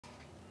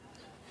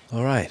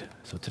Alright,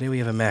 so today we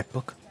have a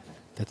MacBook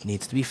that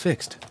needs to be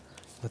fixed.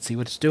 Let's see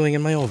what it's doing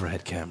in my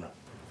overhead camera.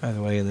 By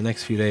the way, in the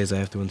next few days I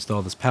have to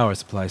install this power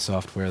supply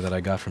software that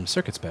I got from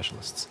Circuit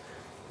Specialists.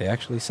 They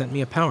actually sent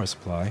me a power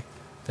supply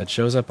that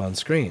shows up on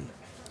screen.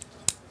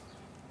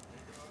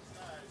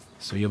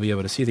 So you'll be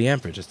able to see the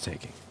amperage it's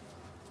taking.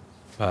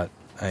 But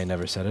I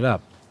never set it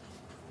up.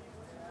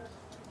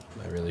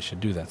 I really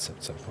should do that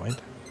at some point.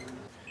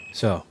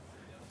 So,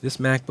 this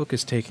MacBook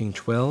is taking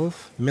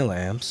 12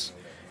 milliamps,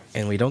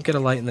 and we don't get a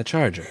light in the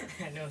charger.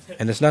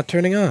 And it's not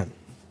turning on.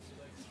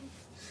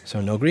 So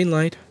no green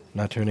light,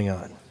 not turning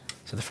on.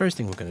 So the first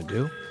thing we're going to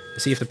do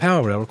is see if the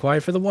power rail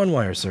required for the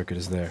one-wire circuit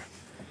is there.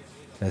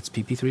 That's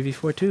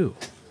PP3V42.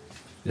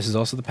 This is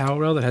also the power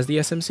rail that has the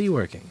SMC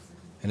working.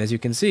 And as you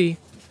can see,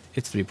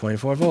 it's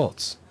 3.4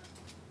 volts.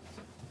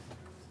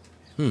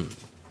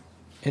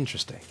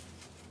 Interesting.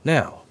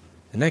 Now,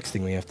 the next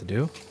thing we have to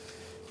do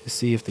is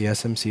see if the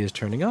SMC is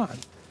turning on.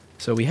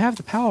 So we have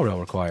the power rail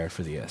required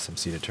for the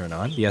SMC to turn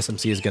on. The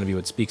SMC is going to be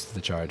what speaks to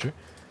the charger.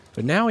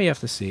 But now we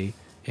have to see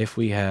if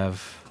we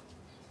have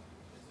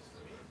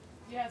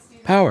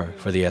power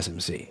for the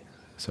SMC.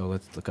 So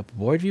let's look up a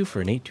board view for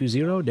an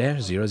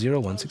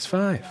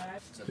 820-00165.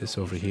 This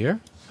over here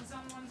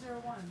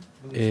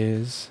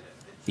is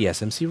the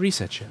SMC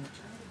reset chip.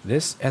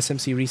 This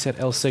SMC reset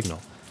L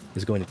signal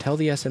is going to tell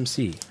the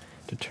SMC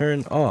to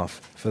turn off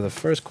for the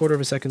first quarter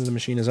of a second the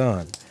machine is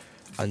on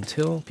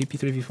until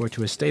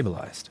PP3V42 is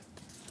stabilized.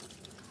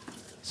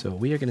 So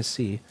we are going to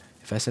see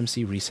if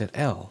SMC reset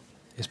L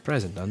is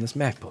present on this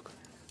MacBook.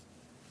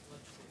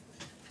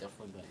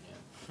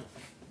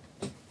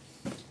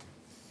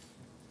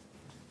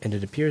 And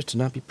it appears to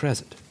not be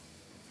present,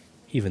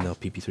 even though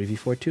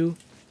PP3V42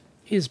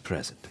 is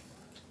present.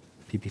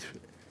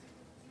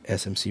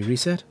 SMC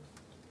reset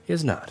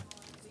is not.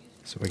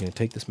 So we're going to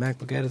take this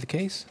MacBook out of the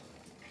case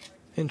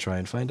and try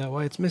and find out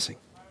why it's missing.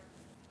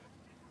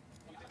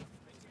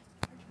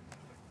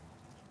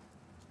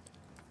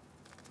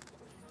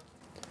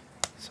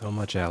 So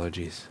much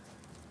allergies.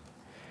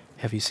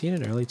 Have you seen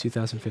an early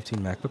 2015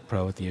 MacBook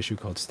Pro with the issue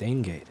called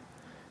Staingate?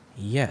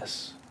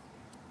 Yes.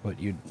 What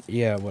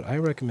I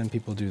recommend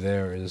people do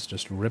there is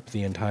just rip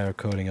the entire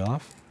coating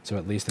off, so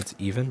at least it's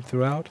even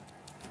throughout.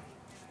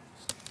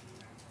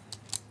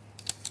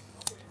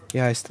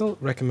 Yeah, I still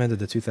recommended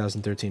the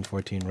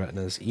 2013-14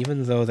 Retinas,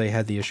 even though they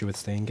had the issue with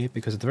Staingate,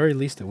 because at the very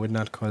least it would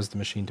not cause the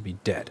machine to be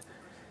dead.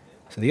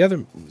 So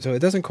it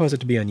doesn't cause it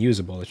to be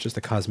unusable, it's just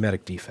a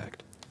cosmetic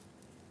defect.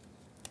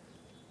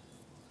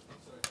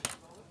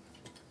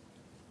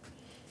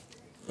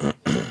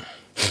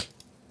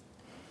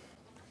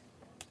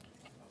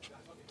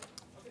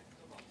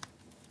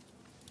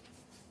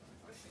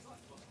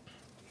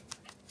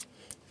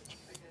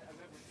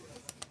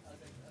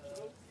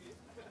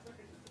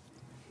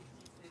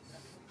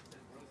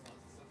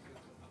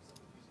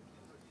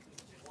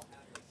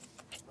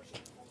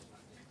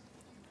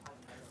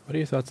 What are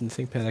your thoughts on the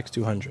ThinkPad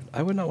X200?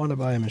 I would not want to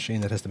buy a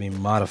machine that has to be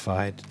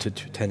modified to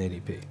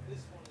 1080p.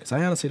 Because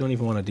I honestly don't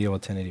even want to deal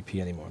with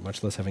 1080p anymore,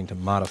 much less having to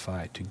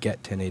modify to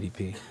get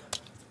 1080p.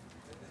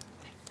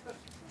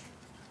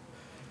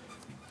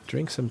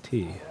 Drink some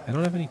tea. I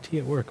don't have any tea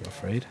at work, I'm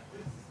afraid.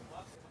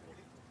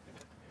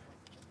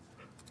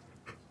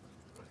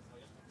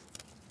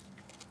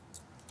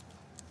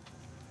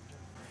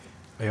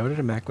 I ordered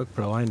a MacBook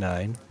Pro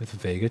i9 with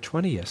Vega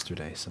 20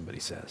 yesterday, somebody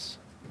says.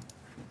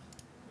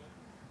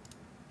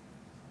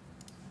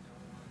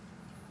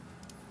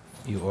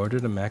 You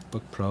ordered a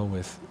MacBook Pro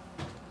with...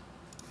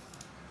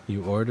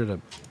 You ordered a...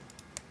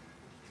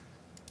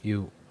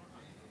 You...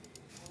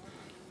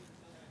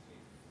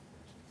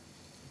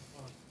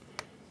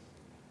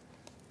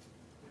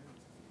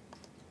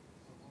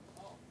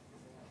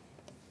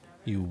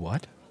 You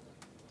what?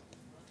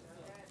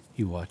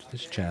 You watched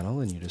this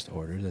channel and you just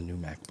ordered a new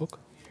MacBook?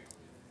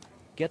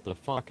 Get the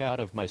fuck out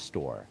of my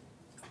store.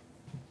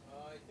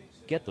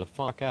 Get the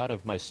fuck out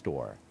of my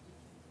store.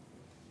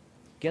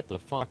 Get the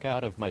fuck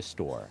out of my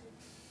store.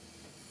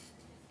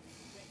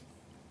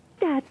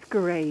 That's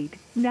great.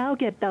 Now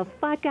get the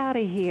fuck out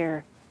of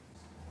here.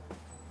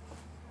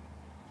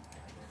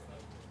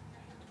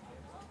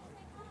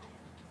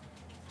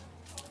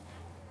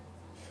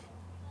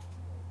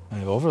 I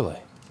have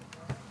overlay.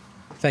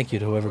 Thank you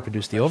to whoever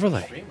produced the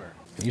overlay.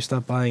 Can you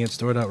stop buying at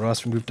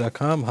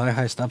store.rossfromgroup.com?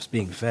 Hi stops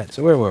being fed.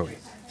 So where were we?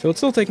 So it's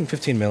still taking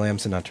 15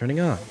 milliamps and not turning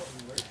on.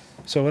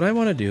 So what I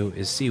want to do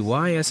is see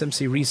why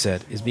SMC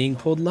reset is being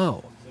pulled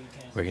low.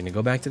 We're going to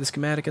go back to the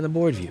schematic in the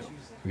board view.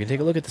 We're going to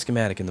take a look at the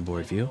schematic in the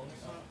board view.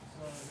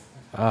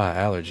 Ah,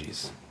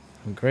 allergies.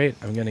 Great,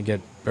 I'm going to get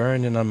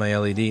burn-in on my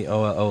LED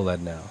OLED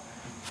now.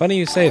 Funny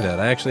you say that.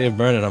 I actually have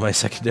burn-in on my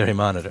secondary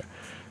monitor.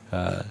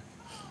 I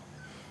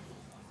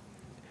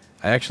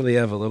actually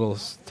have a little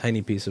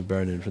tiny piece of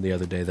burn-in from the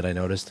other day that I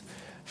noticed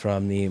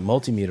from the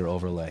multimeter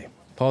overlay.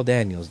 Paul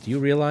Daniels, do you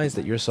realize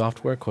that your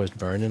software caused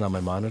burn-in on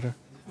my monitor?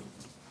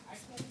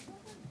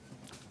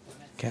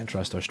 Can't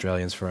trust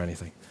Australians for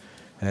anything.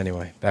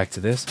 Anyway, back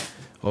to this.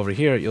 Over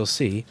here, you'll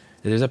see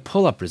There's a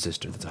pull-up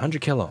resistor that's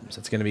 100 kilo ohms.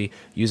 That's going to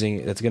use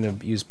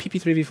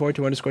PP3V4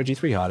 to underscore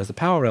G3 hot as the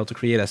power rail to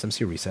create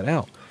SMC reset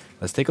L.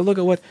 Let's take a look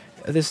at what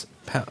this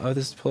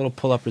little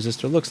pull-up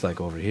resistor looks like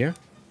over here.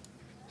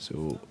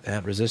 So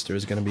that resistor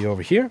is going to be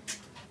over here.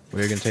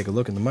 We're going to take a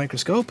look in the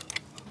microscope.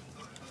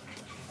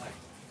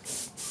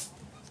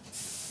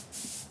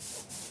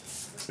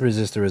 The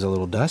resistor is a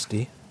little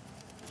dusty,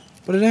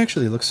 but it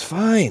actually looks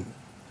fine.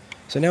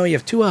 So now we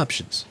have two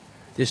options.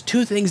 There's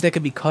two things that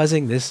could be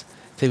causing this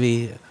to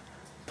be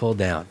pulled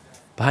down.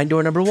 Behind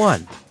door number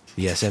 1,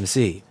 the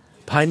SMC.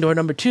 Behind door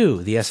number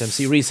 2, the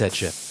SMC reset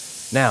chip.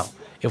 Now,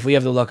 if we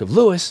have the luck of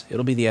Lewis,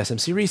 it'll be the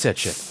SMC reset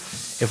chip.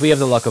 If we have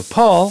the luck of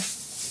Paul,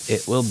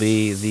 it will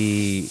be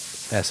the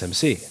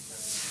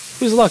SMC.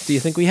 Whose luck do you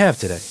think we have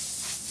today?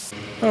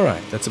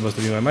 Alright, that's supposed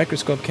to be my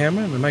microscope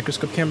camera, and my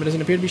microscope camera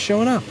doesn't appear to be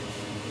showing up.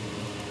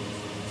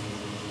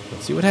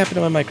 Let's see what happened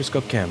to my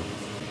microscope camera.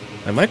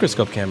 My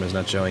microscope camera is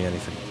not showing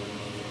anything.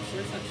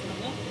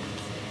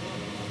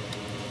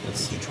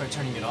 Did you try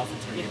turning it off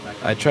and turning it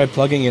back on? I tried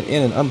plugging it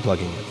in and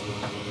unplugging it.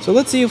 So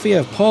let's see if we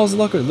have Paul's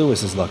luck or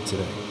Lewis's luck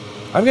today.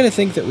 I'm going to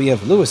think that we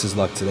have Lewis's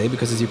luck today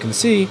because, as you can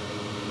see,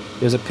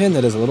 there's a pin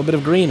that has a little bit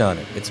of green on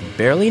it. It's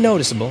barely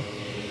noticeable.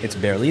 It's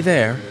barely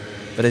there.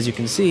 But as you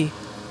can see,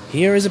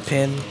 here is a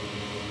pin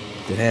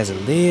that has a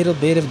little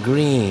bit of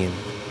green.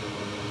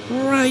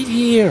 Right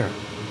here.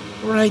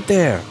 Right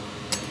there.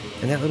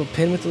 And that little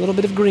pin with a little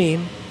bit of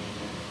green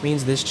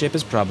means this chip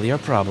is probably our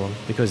problem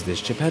because this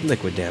chip had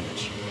liquid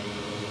damage.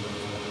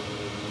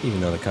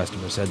 Even though the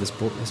customer said this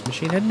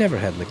machine had never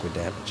had liquid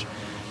damage.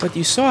 But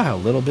you saw how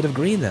little bit of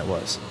green that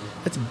was.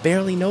 That's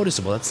barely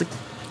noticeable. That's like...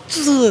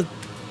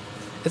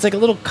 It's like a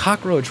little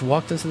cockroach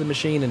walked into the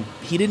machine and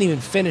he didn't even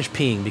finish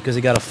peeing because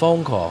he got a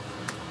phone call.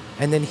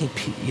 And then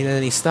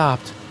he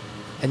stopped.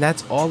 And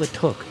that's all it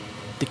took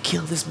to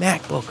kill this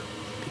MacBook.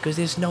 Because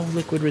there's no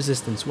liquid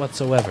resistance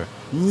whatsoever.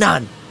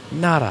 None.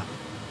 Nada.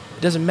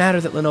 It doesn't matter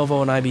that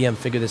Lenovo and IBM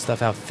figured this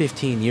stuff out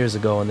 15 years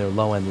ago in their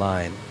low-end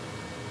line.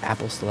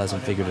 Apple still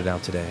hasn't figured it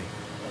out today.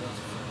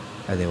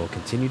 And they will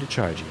continue to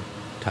charge you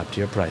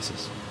top-tier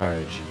prices.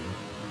 Charge you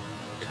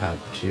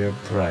top-tier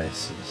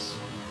prices.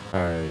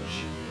 Charge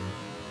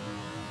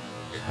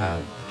you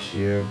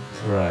top-tier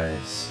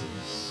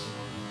prices.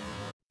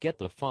 Get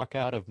the fuck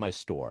out of my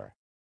store.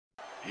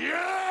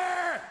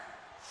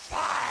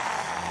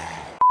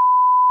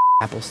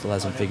 Apple still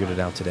hasn't figured it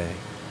out today.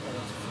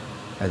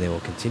 And they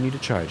will continue to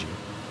charge you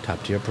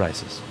top-tier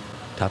prices.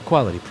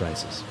 Top-quality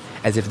prices.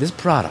 As if this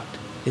product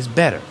is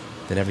better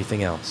than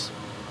everything else,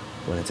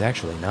 when it's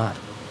actually not.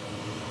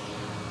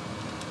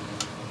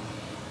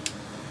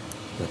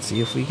 Let's see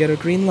if we get a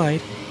green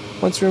light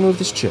once we remove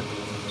this chip.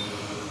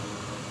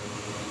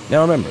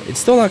 Now remember, it's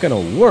still not going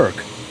to work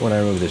when I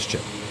remove this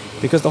chip,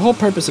 because the whole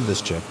purpose of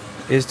this chip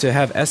is to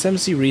have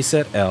SMC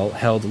reset L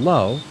held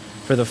low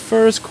for the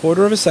first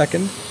quarter of a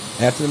second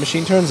after the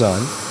machine turns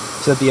on,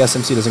 so that the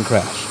SMC doesn't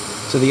crash.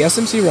 So the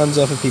SMC runs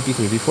off of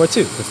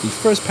PP3V42. That's the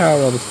first power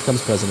rail that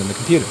becomes present in the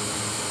computer.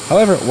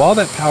 However, while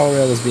that power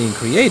rail is being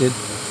created,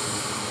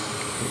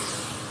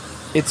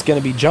 it's going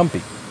to be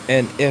jumpy.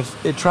 And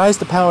if it tries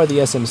to power the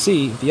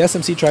SMC, if the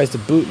SMC tries to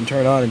boot and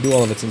turn on and do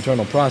all of its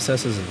internal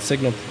processes and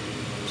signal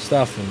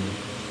stuff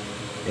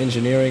and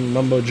engineering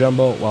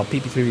mumbo-jumbo, while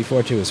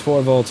PP3V42 is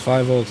 4 volts,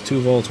 5 volts,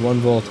 2 volts, 1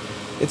 volt,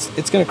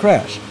 it's going to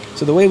crash.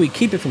 So the way we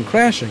keep it from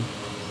crashing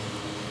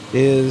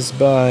is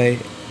by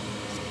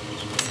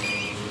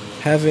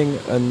having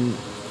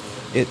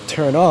it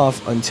turn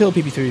off until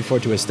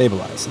PP3V42 is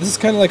stabilized. This is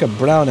kind of like a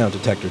brownout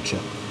detector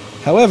chip.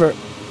 However,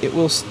 it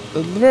will, at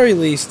the very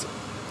least,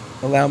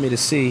 allow me to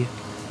see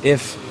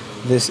if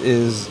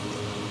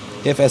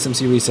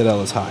SMC reset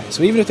L is high.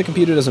 So even if the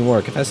computer doesn't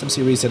work, if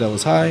SMC reset L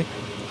is high,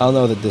 I'll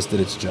know that this did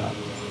its job.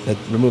 That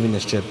removing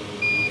this chip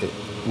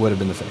would have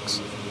been the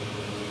fix.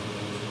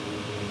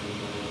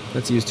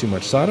 Let's use too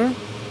much solder.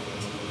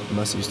 We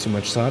must use too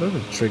much solder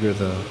to trigger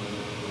the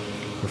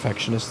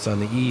perfectionists on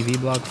the EEV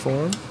blog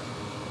forum.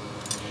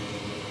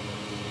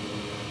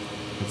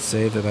 Let's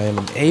say that I am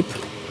an ape.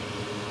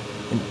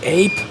 An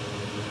ape?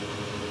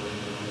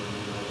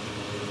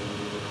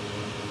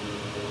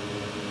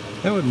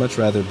 I would much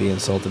rather be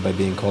insulted by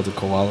being called a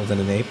koala than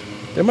an ape.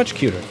 They're much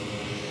cuter.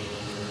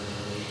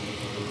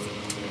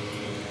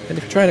 And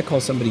if you're trying to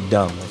call somebody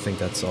dumb, I think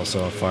that's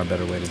also a far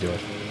better way to do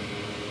it.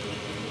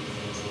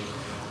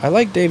 I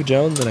like Dave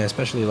Jones, and I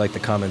especially like the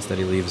comments that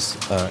he leaves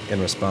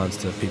in response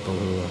to people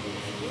who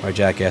are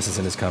jackasses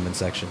in his comment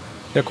section.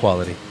 They're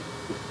quality.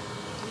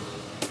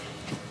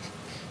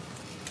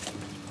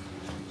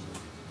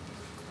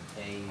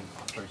 A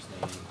first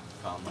name,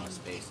 comma,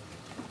 space.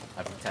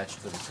 I've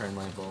attached the return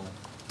label.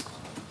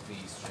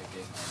 Please check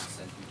it and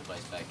send your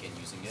device back in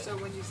using it. So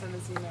when you send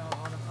this email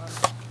on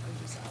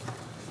just out.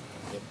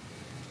 Yep.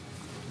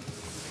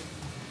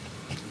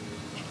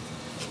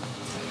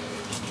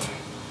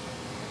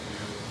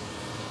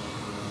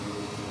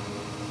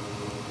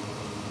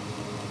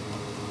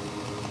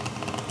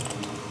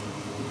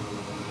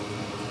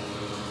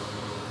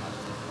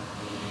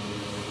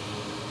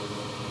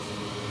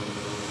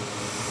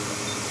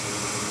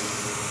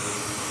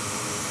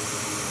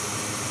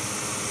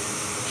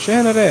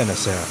 Tjenare,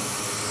 Sarah.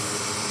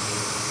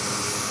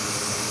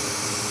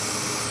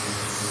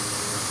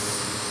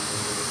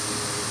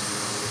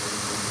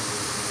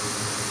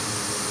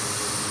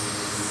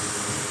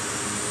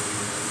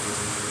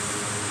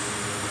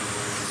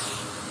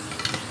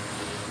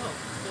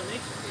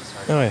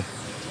 Oh, yeah.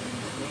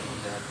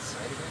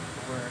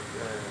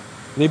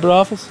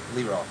 LibreOffice?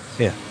 LibreOffice.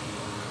 Yeah.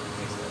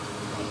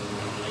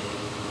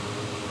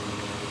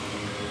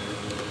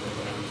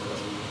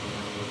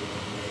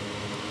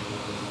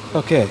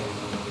 Okay.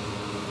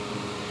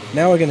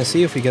 Now we're going to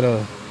see if we get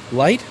a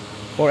Lite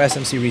or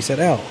SMC Reset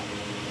L.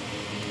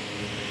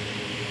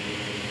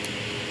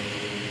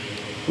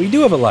 We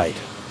do have a Lite.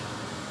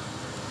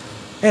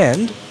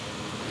 And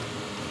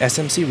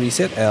SMC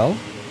Reset L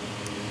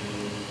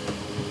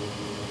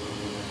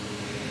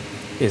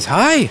is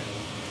high,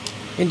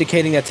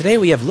 indicating that today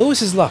we have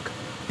Lewis's luck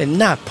and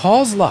not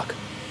Paul's luck.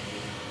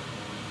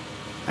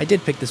 I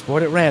did pick this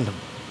board at random.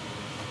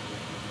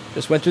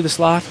 Just went through the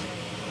slot,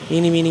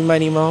 eeny, meeny,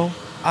 miny, mo,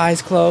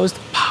 eyes closed,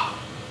 pow.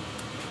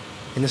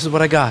 And this is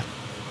what I got.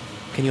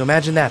 Can you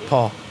imagine that,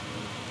 Paul?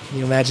 Can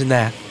you imagine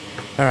that?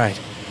 All right,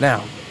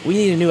 now, we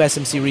need a new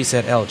SMC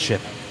Reset L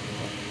chip.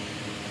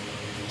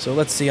 So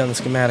let's see on the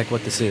schematic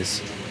what this is.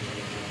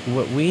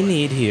 What we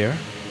need here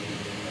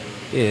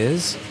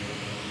is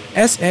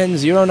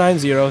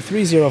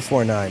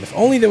SN0903049. If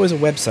only there was a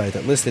website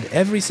that listed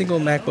every single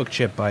MacBook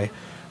chip by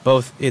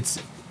both its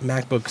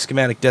MacBook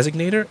schematic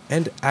designator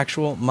and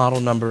actual model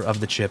number of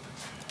the chip.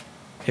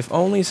 If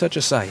only such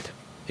a site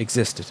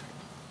existed.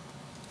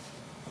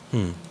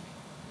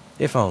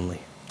 If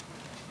only.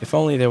 If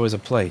only there was a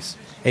place,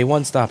 a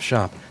one-stop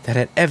shop that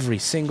had every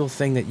single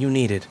thing that you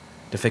needed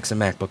to fix a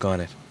MacBook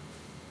on it.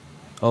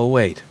 Oh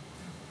wait.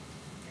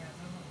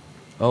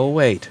 Oh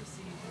wait.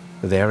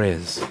 There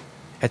is.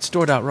 At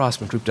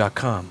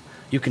store.rossmangroup.com,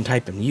 you can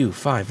type in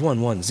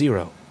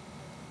U5110.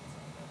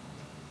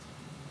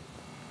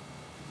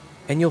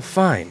 And you'll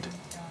find,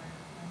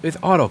 with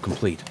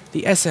autocomplete,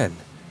 the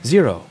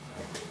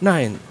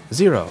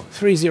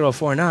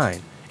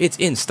SN0903049. It's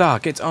in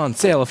stock, it's on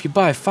sale. If you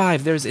buy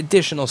 5, there's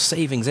additional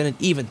savings, and it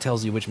even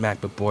tells you which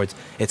MacBook boards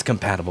it's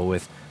compatible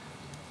with.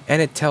 And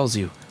it tells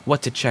you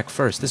what to check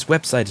first. This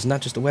website is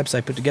not just a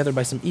website put together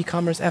by some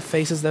e-commerce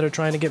F-faces that are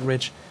trying to get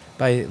rich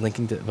by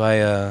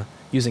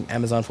using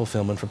Amazon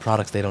fulfillment for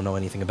products they don't know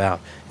anything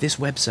about. This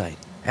website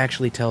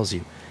actually tells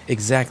you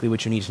exactly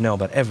what you need to know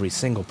about every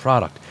single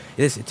product.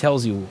 It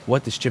tells you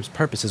what this chip's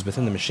purpose is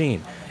within the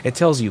machine. It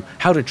tells you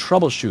how to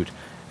troubleshoot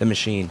the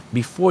machine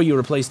before you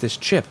replace this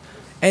chip.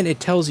 And it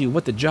tells you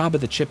what the job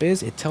of the chip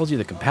is. It tells you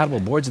the compatible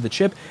boards of the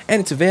chip.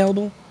 And it's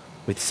available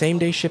with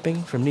same-day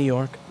shipping from New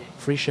York,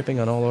 free shipping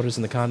on all orders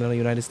in the continental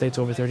United States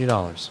over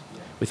 $30,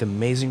 with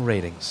amazing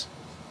ratings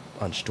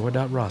on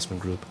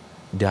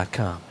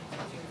store.rossmangroup.com.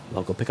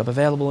 Local pickup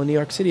available in New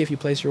York City if you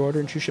place your order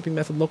and choose shipping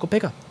method local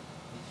pickup.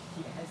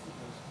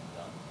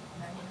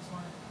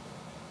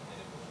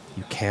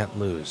 You can't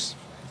lose.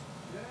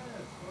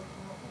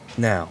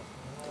 Now,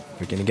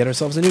 we're going to get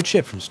ourselves a new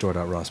chip from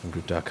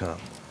store.rossmangroup.com.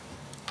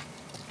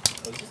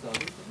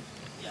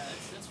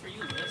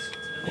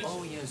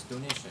 Oh, yes,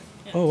 donation.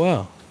 Oh,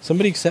 wow.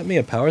 Somebody sent me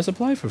a power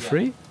supply for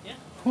free? Yeah.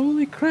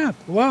 Holy crap.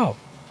 Wow.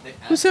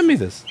 Who sent me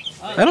this?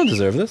 I don't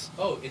deserve this.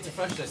 Oh, it's a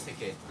fresh test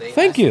ticket.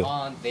 Thank you.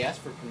 They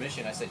asked for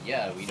permission. I said,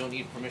 yeah, we don't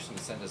need permission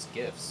to send us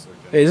gifts.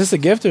 Hey, is this a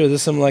gift or is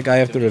this some like I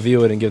have to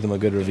review it and give them a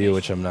good review,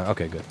 which I'm not?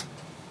 Okay, good.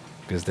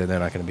 Because they're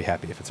not going to be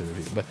happy if it's a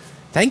review. But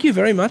thank you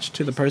very much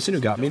to the person who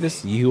got me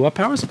this Yihua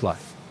power supply.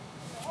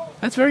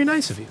 That's very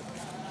nice of you.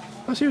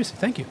 Oh, seriously,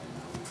 thank you.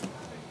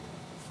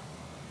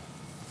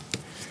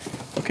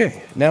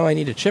 Okay, now I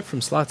need a chip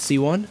from slot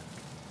C1.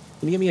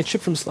 Can you give me a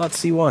chip from slot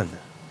C1?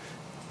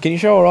 Can you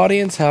show our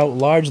audience how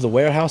large the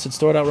warehouse at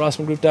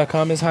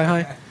store.rossmangroup.com is?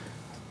 Hi.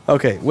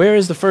 Okay, where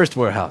is the first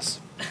warehouse?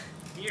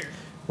 Here.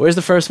 Where's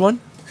the first one?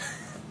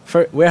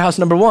 Warehouse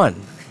number 1.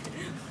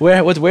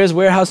 Where's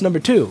warehouse number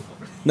 2?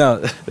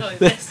 No.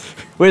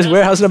 Where's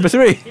warehouse number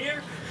 3?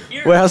 Here.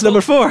 Warehouse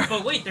number 4.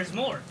 But wait, there's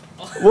more.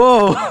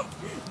 Whoa!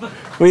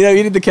 Well,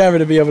 you need the camera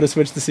to be able to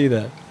switch to see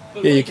that.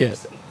 But Yeah, wait, you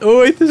can't.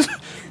 Oh, wait. This,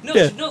 No,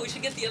 yeah. no, we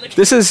should get the other.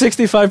 This is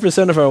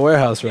 65% of our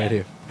warehouse right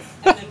here.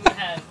 And then we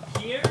have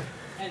here,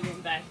 and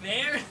then back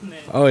there, and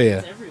then Oh, yeah.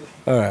 it's everywhere.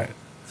 All right.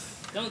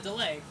 Don't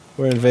delay.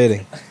 We're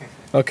invading.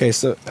 Okay,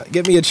 so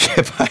get me a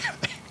chip.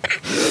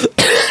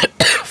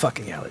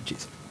 Fucking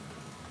allergies.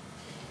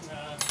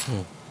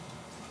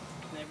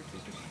 Never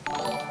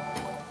too.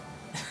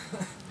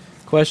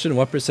 Question,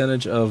 what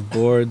percentage of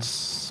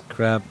boards,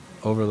 crap,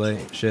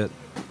 overlay, shit,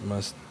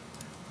 must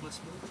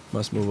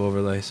move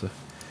overlay? So,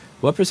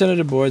 what percentage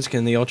of boards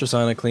can the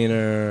ultrasonic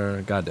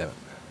cleaner, God damn it.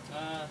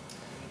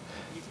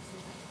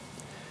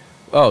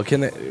 Oh,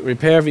 can it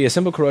repair via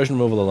simple corrosion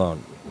removal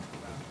alone?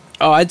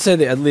 Oh, I'd say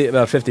at least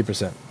about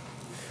 50%.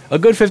 A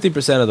good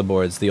 50% of the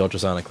boards the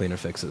ultrasonic cleaner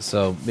fixes.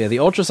 So, yeah, the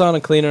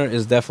ultrasonic cleaner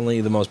is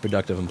definitely the most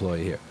productive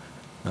employee here.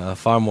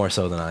 Far more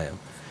so than I am.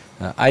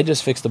 I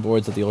just fix the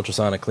boards that the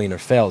ultrasonic cleaner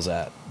fails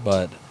at,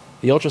 but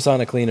the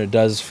ultrasonic cleaner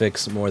does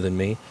fix more than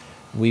me.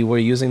 We were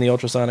using the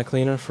ultrasonic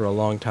cleaner for a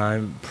long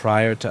time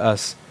prior to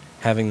us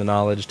having the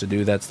knowledge to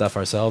do that stuff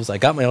ourselves. I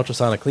got my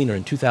ultrasonic cleaner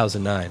in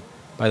 2009.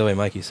 By the way,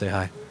 Mikey, say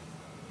hi.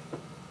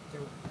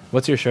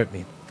 What's your shirt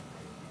mean?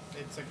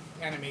 It's an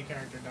anime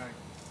character dying.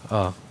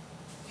 Oh,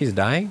 he's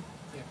dying?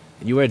 Yeah.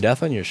 And you wear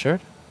death on your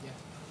shirt? Yeah.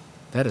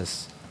 That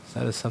is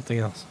something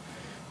else.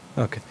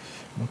 Okay.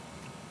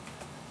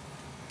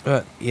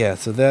 Yeah,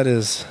 so that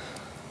is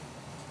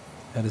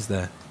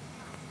that.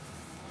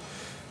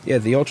 Yeah,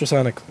 the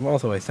ultrasonic.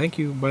 Although I thank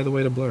you, by the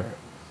way, to Blur.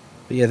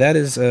 But yeah, that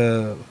is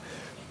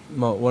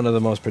one of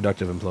the most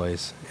productive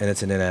employees, and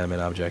it's an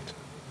inanimate object.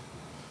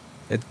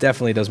 It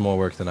definitely does more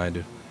work than I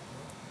do.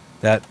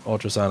 That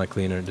ultrasonic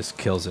cleaner just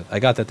kills it. I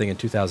got that thing in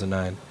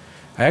 2009.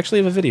 I actually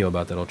have a video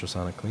about that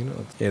ultrasonic cleaner.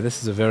 Yeah,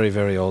 this is a very,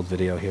 very old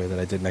video here that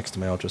I did next to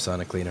my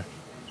ultrasonic cleaner.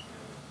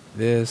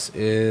 This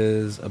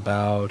is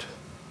about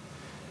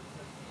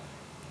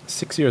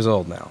 6 years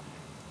old now.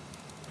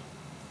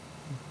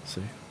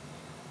 See?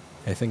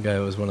 I think I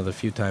was one of the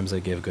few times I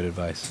gave good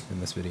advice in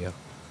this video.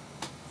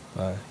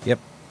 Yep,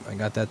 I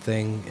got that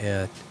thing.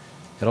 That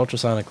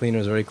ultrasonic cleaner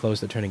is very close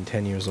to turning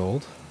 10 years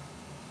old.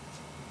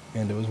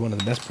 And it was one of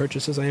the best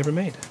purchases I ever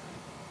made.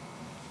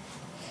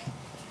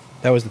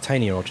 That was the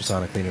tinier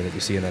ultrasonic cleaner that you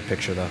see in that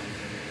picture, though.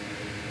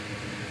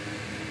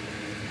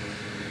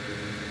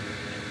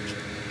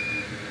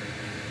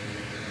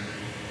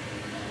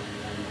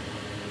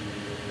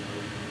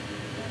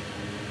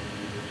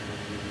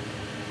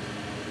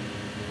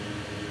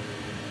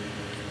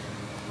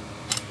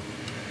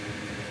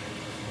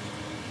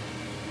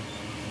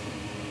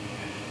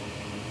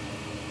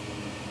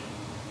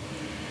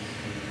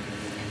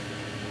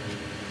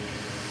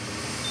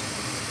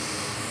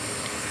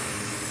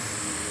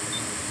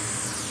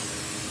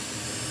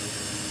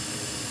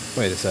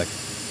 Wait a sec.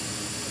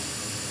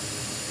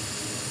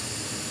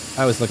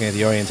 I was looking at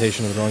the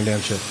orientation of the wrong damn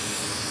shit.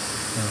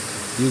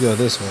 Okay. You go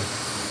this way.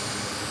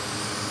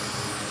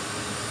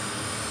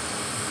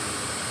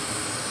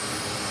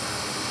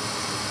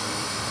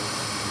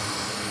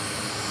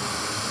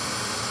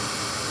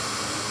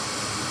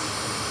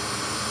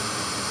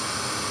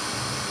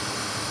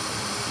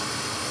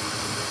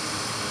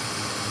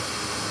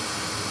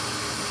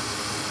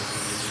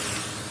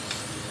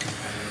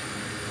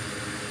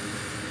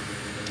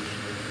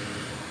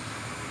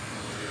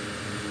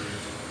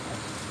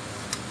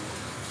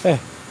 Hey,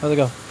 how's it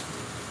go?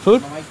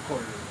 Food?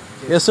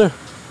 Yes, sir.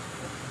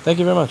 Thank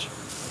you very much.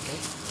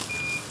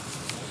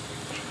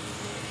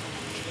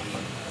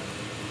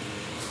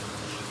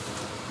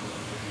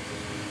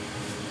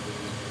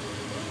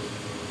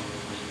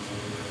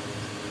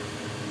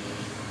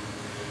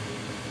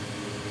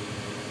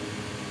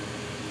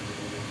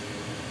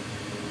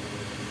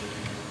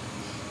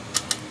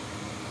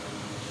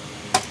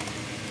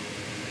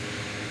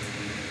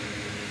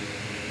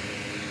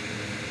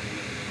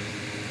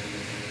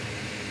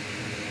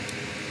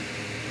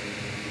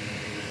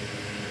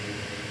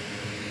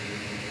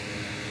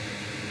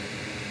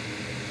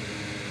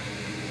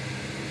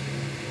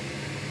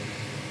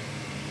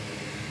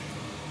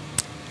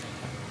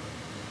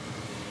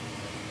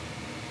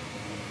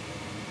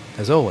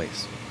 As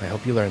always, I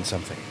hope you learned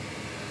something.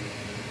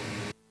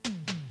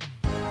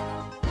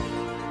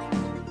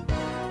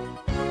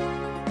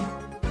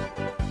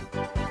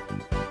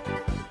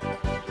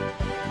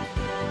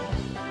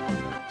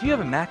 Do you have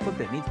a MacBook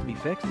that needs to be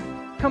fixed?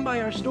 Come by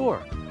our store,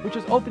 which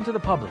is open to the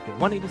public at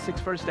 186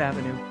 First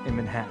Avenue in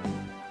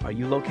Manhattan. Are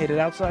you located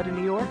outside of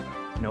New York?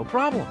 No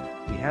problem.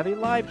 We have a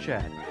live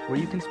chat where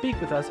you can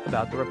speak with us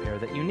about the repair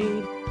that you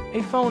need,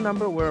 a phone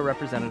number where a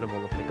representative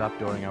will pick up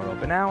during our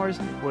open hours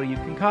where you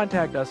can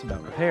contact us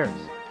about repairs.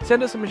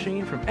 Send us a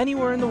machine from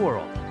anywhere in the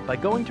world by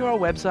going to our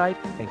website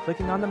and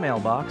clicking on the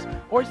mailbox,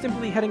 or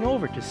simply heading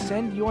over to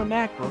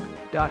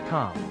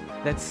sendyourmacbook.com.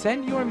 That's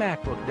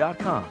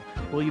sendyourmacbook.com,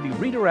 where you'll be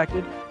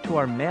redirected to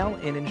our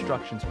mail-in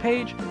instructions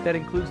page that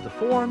includes the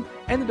form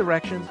and the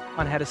directions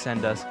on how to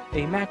send us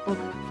a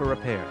MacBook for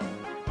repair.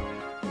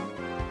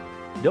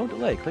 Don't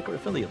delay, click our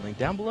affiliate link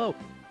down below.